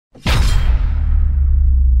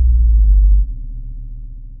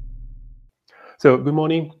So good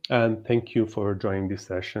morning, and thank you for joining this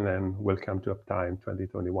session, and welcome to Uptime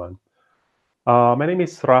 2021. My name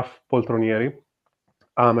is Raffaello Poltronieri.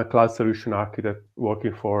 I'm a cloud solution architect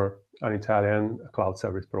working for an Italian cloud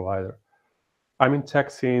service provider. I'm in tech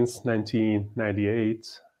since 1998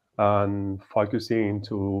 and focusing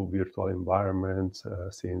into virtual environments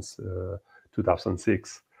since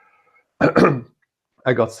 2006.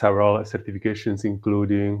 I got several certifications,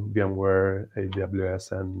 including VMware,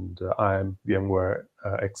 AWS, and I'm VMware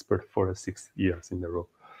expert for 6 years in a row.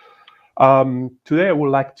 Today, I would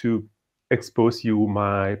like to expose you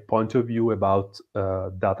my point of view about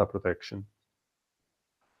data protection.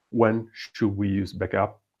 When should we use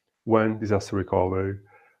backup? When disaster recovery?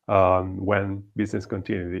 When business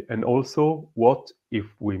continuity? And also, what if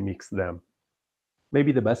we mix them?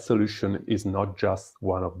 Maybe the best solution is not just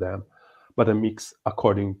one of them, but a mix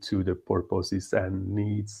according to the purposes and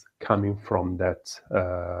needs coming from that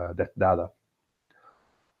data.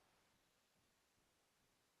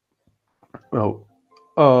 Well,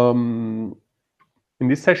 in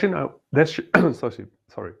this session, I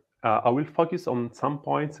will focus on some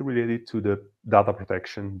points related to the data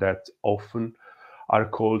protection that often are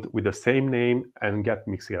called with the same name and get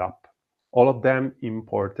mixed up. All of them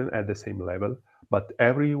important at the same level, but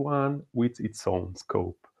everyone with its own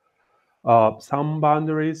scope. Some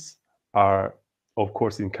boundaries are, of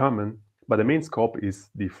course, in common, but the main scope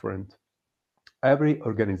is different. Every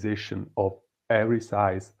organization of every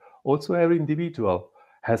size, also every individual,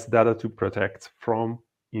 has data to protect, from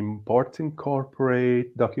important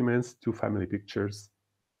corporate documents to family pictures.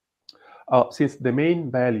 Since the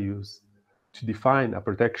main values to define a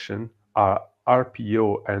protection are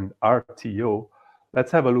RPO and RTO,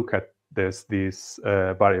 let's have a look at these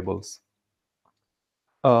variables.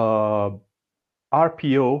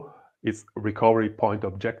 RPO is recovery point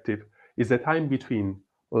objective, is the time between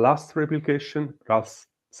last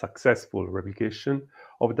successful replication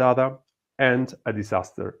of data and a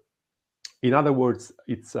disaster. In other words,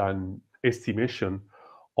 it's an estimation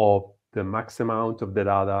of the max amount of the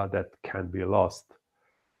data that can be lost.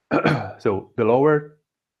 So the lower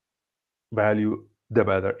value, the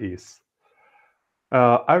better is.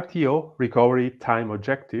 RTO, recovery time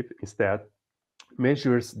objective, instead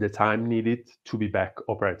measures the time needed to be back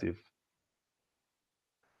operative.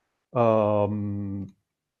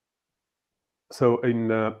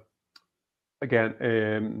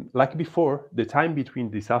 Like before, the time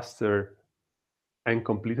between disaster and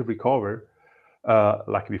complete recovery,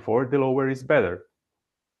 like before, the lower is better.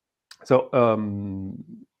 So I'm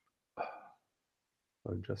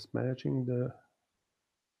just managing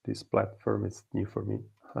this platform is new for me.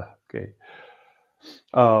 Okay.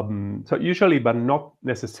 So usually, but not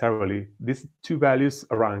necessarily, these two values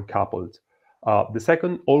are uncoupled. The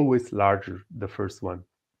second always larger the first one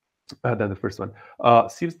than the first one.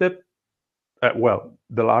 Seems that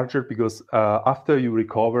the larger, because after you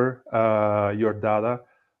recover your data,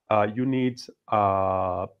 you need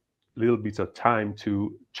a little bit of time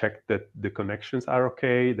to check that the connections are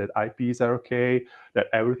okay, that IPs are okay, that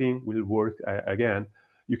everything will work again.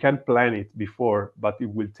 You can plan it before, but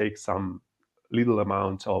it will take some little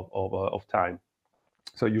amount of time.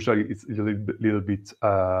 So usually it's a little bit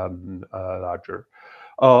larger.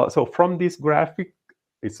 So from this graphic,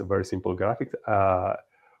 it's a very simple graphic.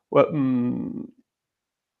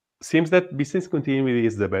 Seems that business continuity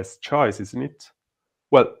is the best choice, isn't it?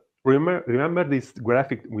 Well, remember this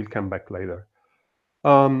graphic will come back later.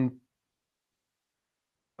 So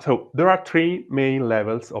there are three main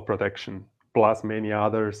levels of protection, plus many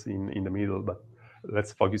others in the middle, but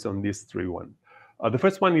let's focus on these three ones. The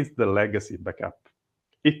first one is the legacy backup.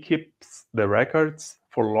 It keeps the records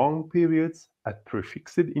for long periods at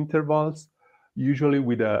prefixed intervals, usually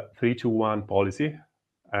with a 3-to-1 policy.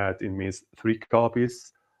 It means 3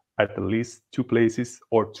 copies at least 2 places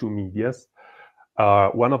or 2 medias,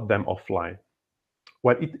 one of them offline.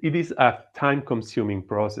 Well, it is a time-consuming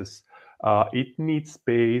process. It needs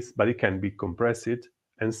space, but it can be compressed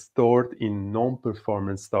and stored in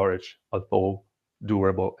non-performance storage, although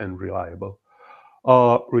durable and reliable.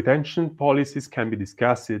 Retention policies can be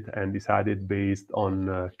discussed and decided based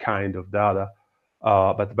on kind of data,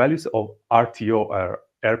 but values of RTO or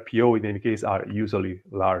RPO in any case are usually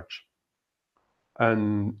large.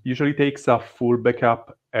 And usually takes a full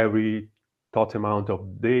backup every tot amount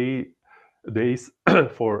of days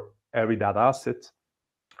for every data asset,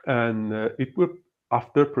 and it will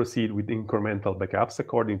after proceed with incremental backups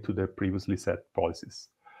according to the previously set policies.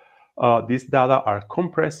 These data are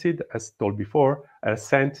compressed, as told before, and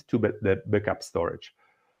sent to the backup storage.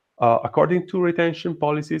 According to retention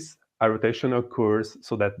policies, a rotation occurs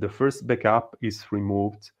so that the first backup is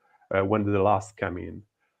removed when the last come in,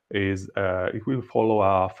 is it will follow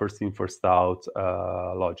a first in, first out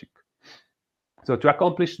logic. So to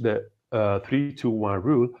accomplish the 3-2-1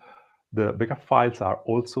 rule, the backup files are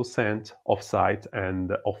also sent offsite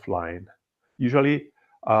and offline. Usually,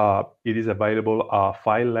 it is available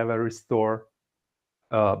file level restore,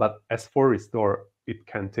 but as for restore, it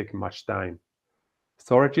can take much time.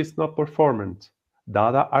 Storage is not performant.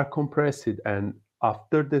 Data are compressed, and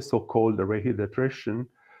after the so-called rehydration,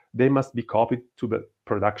 they must be copied to the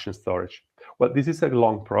production storage. Well, this is a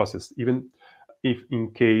long process, even if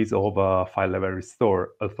in case of a file level restore,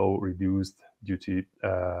 although reduced due to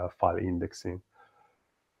file indexing.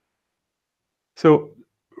 So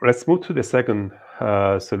let's move to the second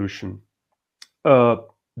solution.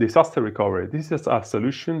 Disaster recovery. This is a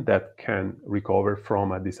solution that can recover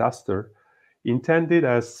from a disaster intended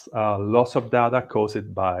as loss of data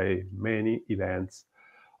caused by many events,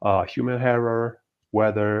 human error,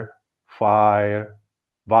 weather, fire,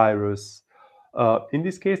 virus. In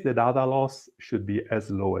this case, the data loss should be as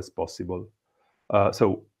low as possible.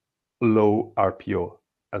 So low RPO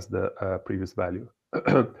as the previous value.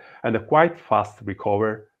 And a quite fast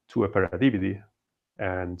recover to operativity.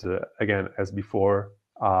 And again, as before,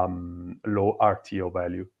 low RTO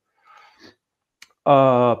value.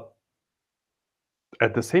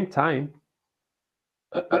 At the same time,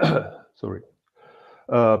 sorry.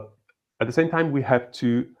 At the same time, we have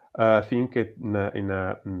to think in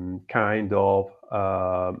a kind of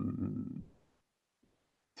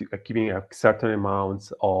giving a certain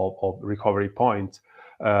amounts of recovery points.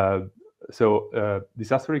 So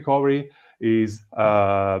disaster recovery is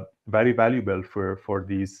very valuable for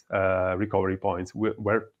these recovery points,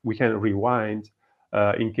 where we can rewind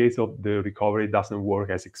in case of the recovery doesn't work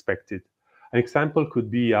as expected. An example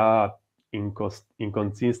could be a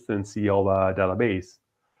inconsistency of a database.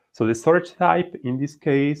 So the storage type in this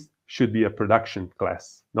case should be a production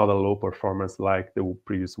class, not a low performance like the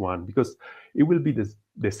previous one, because it will be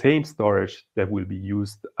the same storage that will be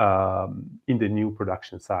used in the new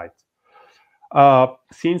production site.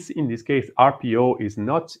 Since in this case RPO is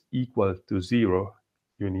not equal to 0,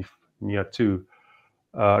 even if near 2,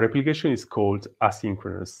 replication is called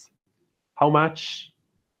asynchronous. How much?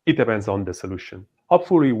 It depends on the solution.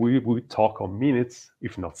 Hopefully we will talk on minutes,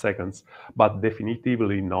 if not seconds, but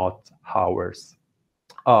definitively not hours.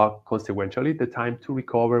 Consequently, the time to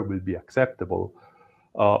recover will be acceptable.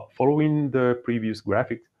 Following the previous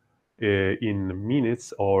graphic, in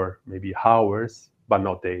minutes or maybe hours, but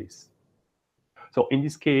not days. So in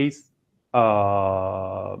this case,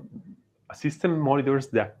 a system monitors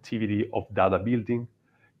the activity of data building,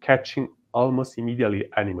 catching almost immediately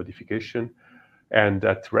any modification, and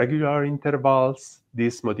at regular intervals,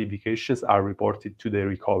 these modifications are reported to the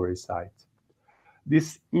recovery site.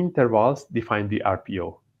 These intervals define the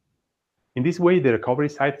RPO. In this way, the recovery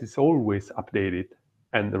site is always updated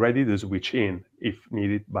and ready to switch in if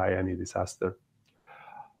needed by any disaster.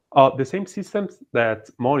 The same systems that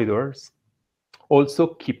monitors also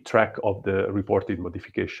keep track of the reported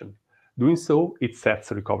modification. Doing so, it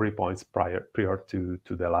sets recovery points prior to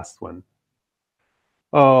the last one.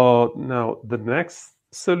 Now, the next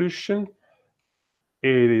solution,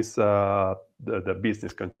 it is the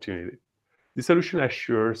business continuity. The solution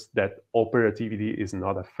assures that operativity is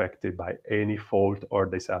not affected by any fault or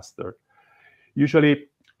disaster. Usually,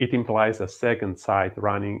 it implies a second site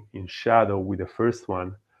running in shadow with the first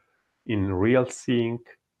one in real sync.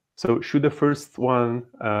 So should the first one,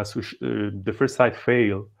 the first site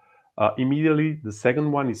fail, immediately the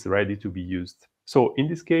second one is ready to be used. So in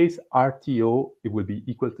this case, RTO, it will be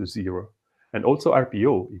equal to 0, and also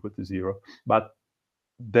RPO equal to 0. But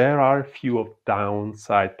there are a few of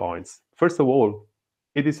downside points. First of all,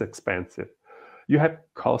 it is expensive. You have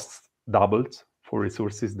costs doubled for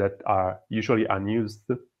resources that are usually unused,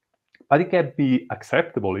 but it can be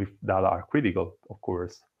acceptable if data are critical, of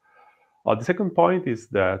course. The second point is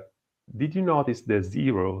that, did you notice the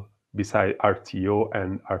 0 beside RTO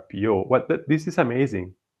and RPO? Well, this is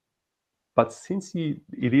amazing. But since it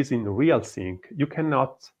is in real sync, you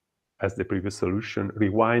cannot, as the previous solution,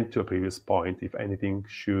 rewind to a previous point if anything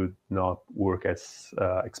should not work as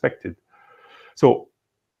expected. So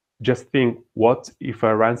just think, what if a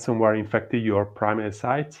ransomware infected your primary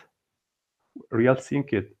site? Real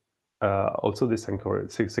sync it, also the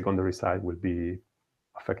secondary site will be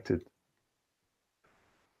affected.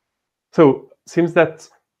 So seems that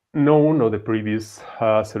none of the previous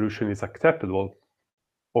solution is acceptable,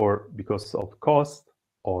 or because of cost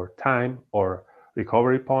or time or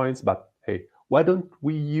recovery points. But hey, why don't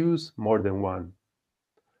we use more than one?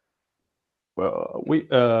 Well,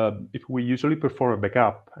 if we usually perform a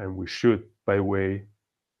backup, and we should, by the way,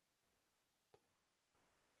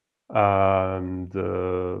 And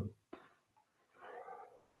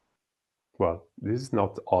well, this is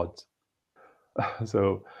not odd.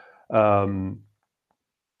 So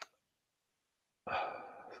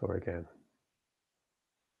sorry again.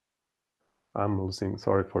 I'm losing.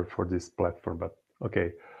 Sorry for this platform, but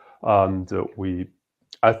okay. And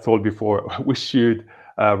I told before, we should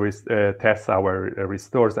test our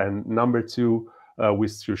restores, and number two, we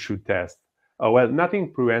should test. Well,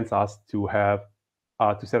 nothing prevents us to have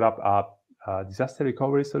to set up a disaster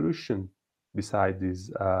recovery solution beside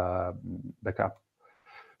this backup.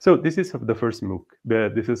 So this is the first MOOC.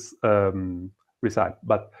 This is recipe.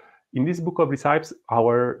 But in this book of recipes,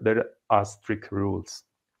 there are strict rules.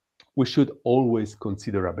 We should always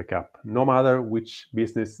consider a backup. No matter which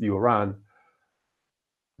business you run,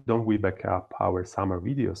 don't we back up our summer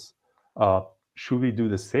videos? Should we do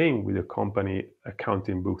the same with the company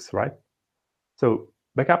accounting books, right? So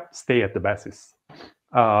backup stay at the basis.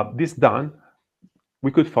 This done,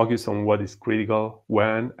 we could focus on what is critical,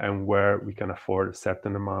 when and where we can afford a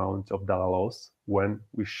certain amount of data loss, when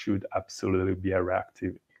we should absolutely be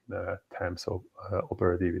reactive in terms of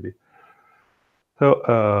operativity.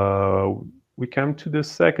 So we come to the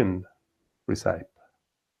second recipe.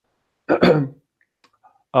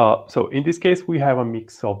 So in this case, we have a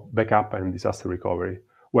mix of backup and disaster recovery,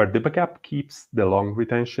 where the backup keeps the long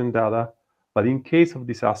retention data, but in case of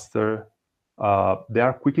disaster, they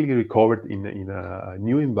are quickly recovered in a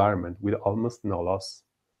new environment with almost no loss.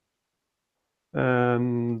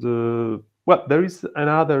 And well, there is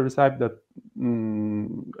another recipe that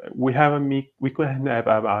we can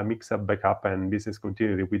have a mix of backup and business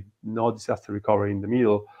continuity with no disaster recovery in the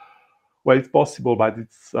middle. Well, it's possible, but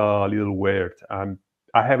it's a little weird.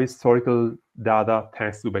 I have historical data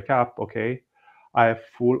thanks to backup, okay. I have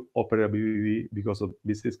full operability because of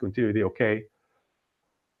business continuity, okay.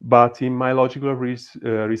 But in my logical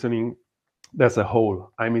reasoning, there's a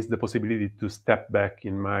hole. I miss the possibility to step back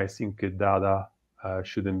in my synced data.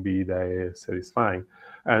 Shouldn't be that satisfying,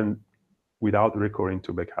 and without recurring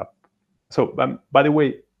to backup. So, by the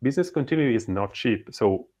way, business continuity is not cheap.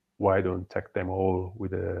 So why don't take them all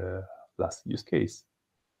with the last use case?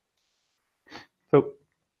 So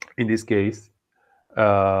in this case,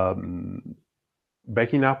 backing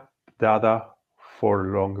up data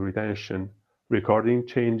for long retention, recording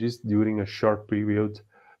changes during a short period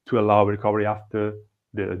to allow recovery after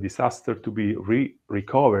the disaster to be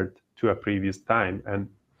recovered to a previous time, and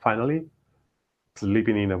finally,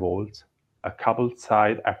 sleeping in a vault, a coupled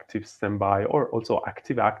side active standby or also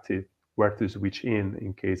active where to switch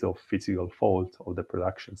in case of physical fault of the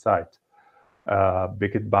production site,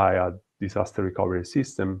 backed by a disaster recovery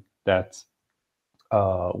system that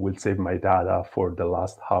will save my data for the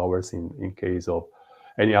last hours in case of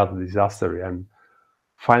any other disaster. And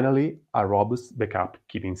finally, a robust backup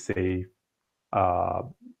keeping safe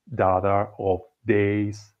data of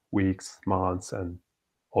days, weeks, months, and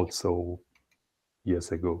also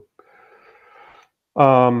years ago.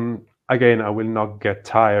 Again, I will not get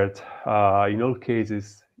tired. In all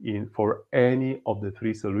cases, for any of the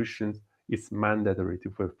three solutions, it's mandatory to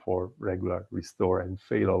perform regular restore and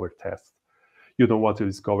failover tests. You don't want to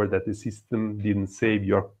discover that the system didn't save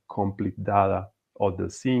your complete data, or the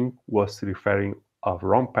sync was referring a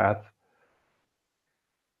wrong path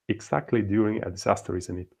exactly during a disaster,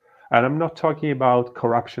 isn't it? And I'm not talking about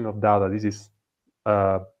corruption of data. This is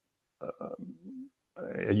a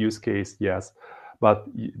use case, yes, but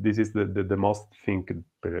this is the most think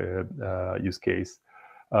use case.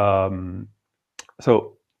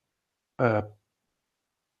 So I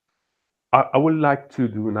would like to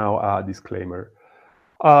do now a disclaimer.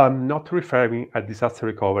 I'm not referring a disaster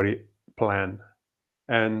recovery plan,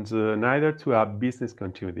 and neither to a business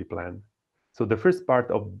continuity plan. So the first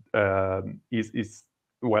part of the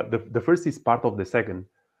first is part of the second,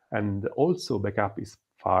 and also backup is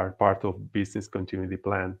part of business continuity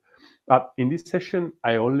plan. In this session,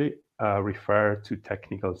 I only refer to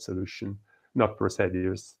technical solution, not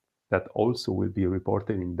procedures that also will be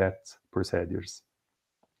reported in depth procedures.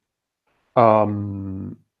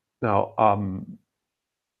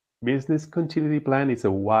 Business continuity plan is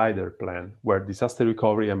a wider plan where disaster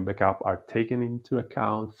recovery and backup are taken into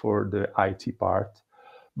account for the IT part,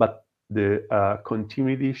 but the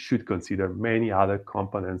continuity should consider many other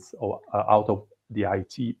components out of the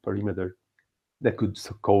IT perimeter that could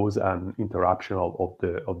cause an interruption of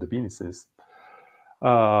the business.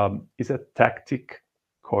 It's a tactic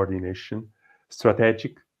coordination,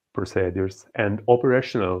 strategic procedures, and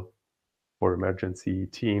operational or emergency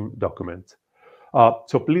team document.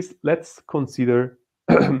 So please, let's consider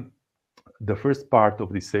the first part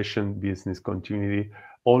of this session, business continuity,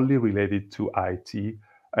 only related to IT,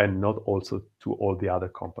 and not also to all the other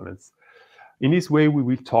components. In this way, we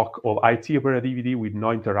will talk of IT operativity with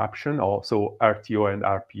no interruption, also RTO and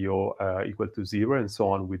RPO equal to 0, and so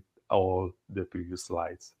on with all the previous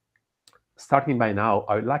slides. Starting by now,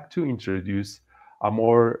 I would like to introduce a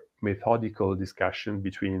more methodical discussion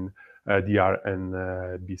between DR and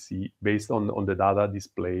BC based on the data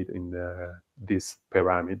displayed in this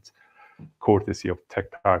pyramid, courtesy of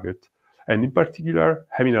TechTarget, and in particular,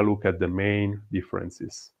 having a look at the main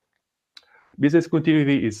differences. Business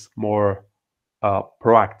continuity is more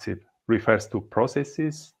proactive, refers to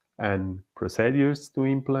processes and procedures to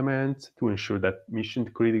implement to ensure that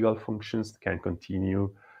mission-critical functions can continue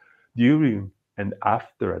during and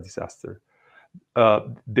after a disaster.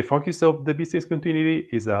 The focus of the business continuity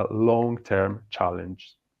is a long-term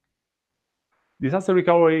challenge. Disaster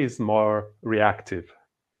recovery is more reactive,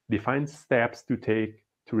 defines steps to take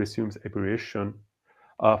to resume operation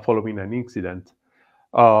following an incident.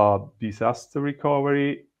 Disaster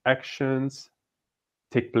recovery actions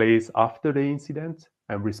take place after the incident,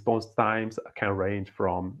 and response times can range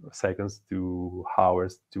from seconds to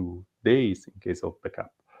hours to days in case of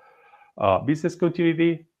backup. Business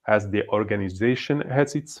continuity, as the organization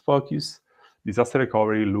has its focus, disaster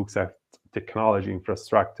recovery looks at technology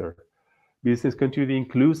infrastructure. Business continuity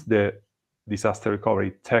includes the disaster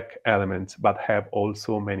recovery tech element, but have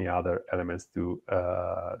also many other elements to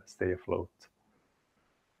stay afloat.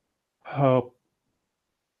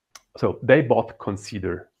 So they both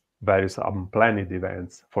consider various unplanned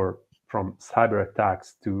events, from cyber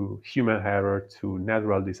attacks to human error to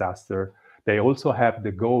natural disaster. They also have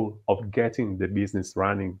the goal of getting the business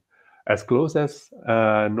running as close as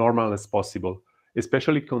normal as possible,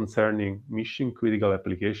 especially concerning mission-critical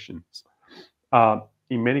applications.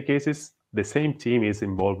 In many cases, the same team is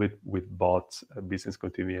involved with both business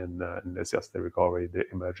continuity and disaster recovery, the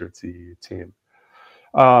emergency team.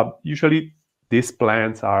 Usually, these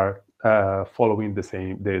plans are following the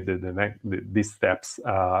same these steps.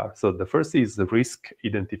 So the first is the risk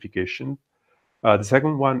identification. The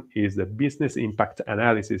second one is the business impact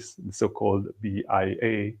analysis, the so-called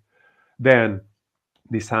BIA. Then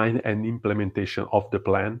design and implementation of the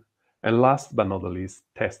plan. And last but not least,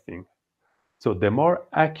 testing. So the more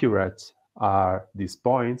accurate are these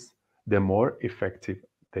points, the more effective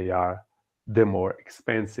they are, the more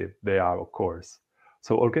expensive they are, of course.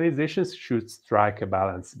 So organizations should strike a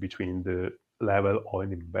balance between the level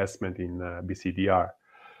of investment in BCDR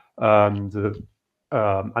and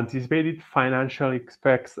anticipated financial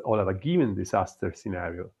effects of a given disaster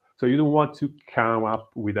scenario. So you don't want to come up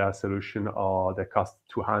with a solution that costs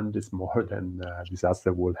 200 more than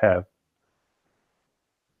disaster would have.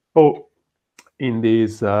 So in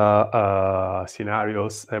these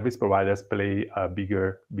scenarios, service providers play a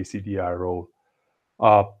bigger BCDR role.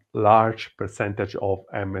 A large percentage of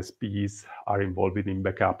MSPs are involved in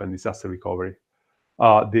backup and disaster recovery.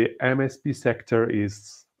 The MSP sector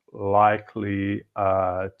is likely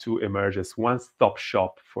to emerge as one-stop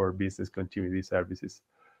shop for business continuity services,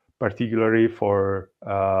 particularly for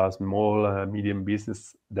small, medium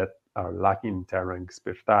business that are lacking internal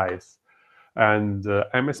expertise. And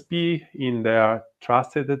MSP, in their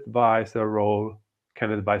trusted advisor role,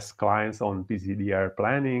 can advise clients on BCDR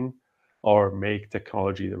planning or make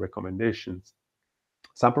technology recommendations.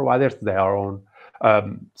 Some providers their own.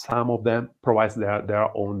 Some of them provide their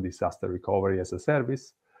own disaster recovery as a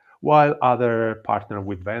service, while others partner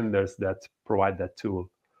with vendors that provide that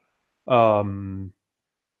tool. I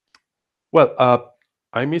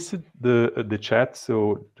missed the chat,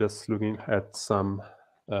 so just looking at some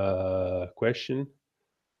question.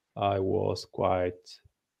 I was quite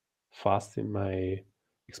fast in my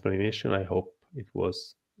explanation. I hope it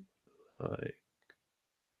was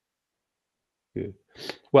good.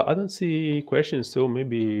 Well, I don't see questions, so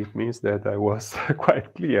maybe it means that I was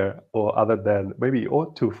quite clear, or other than maybe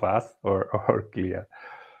or too fast or clear.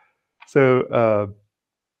 So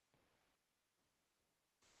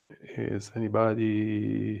is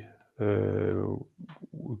anybody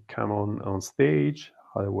come on stage?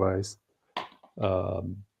 Otherwise,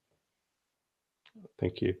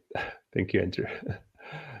 thank you. Thank you, Andrew.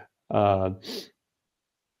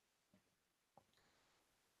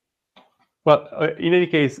 Well, in any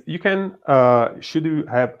case, you can, should you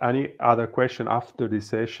have any other question after this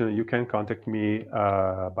session, you can contact me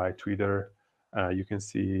by Twitter. You can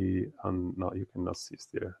see, no, you cannot see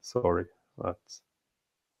there, sorry. But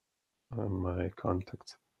my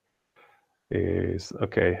contact is,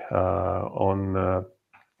 okay, on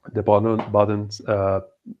the bottom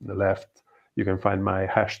left, you can find my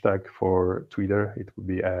hashtag for Twitter. It would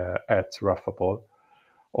be @Raffaepol.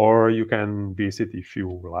 or you can visit, if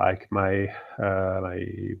you like, my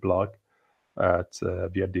blog at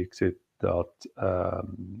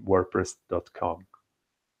viadixit.wordpress.com.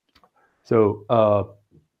 So,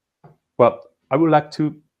 well, I would like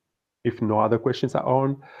to, if no other questions are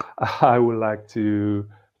on, I would like to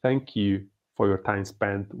thank you for your time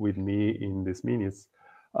spent with me in these minutes,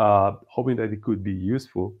 hoping that it could be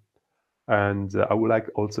useful. And I would like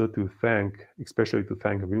also to especially to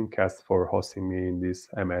thank Runecast for hosting me in this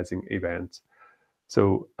amazing event.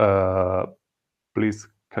 So please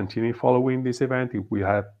continue following this event. We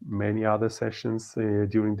have many other sessions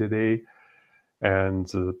during the day. And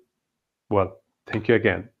well, thank you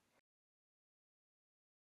again.